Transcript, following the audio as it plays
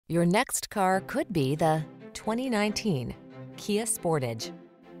Your next car could be the 2019 Kia Sportage.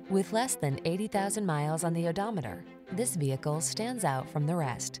 With less than 80,000 miles on the odometer, this vehicle stands out from the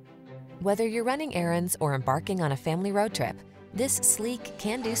rest. Whether you're running errands or embarking on a family road trip, this sleek,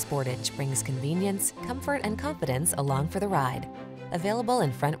 can-do Sportage brings convenience, comfort, and confidence along for the ride. Available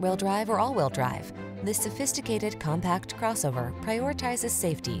in front-wheel drive or all-wheel drive, this sophisticated compact crossover prioritizes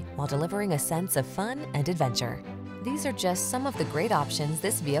safety while delivering a sense of fun and adventure. These are just some of the great options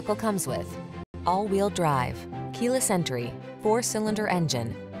this vehicle comes with: all-wheel drive, keyless entry, 4-cylinder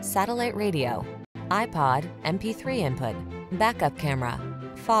engine, satellite radio, iPod, MP3 input, backup camera,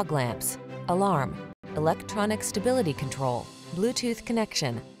 fog lamps, alarm, electronic stability control, Bluetooth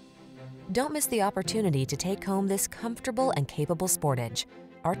connection. Don't miss the opportunity to take home this comfortable and capable Sportage.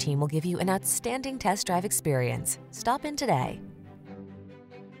 Our team will give you an outstanding test drive experience. Stop in today.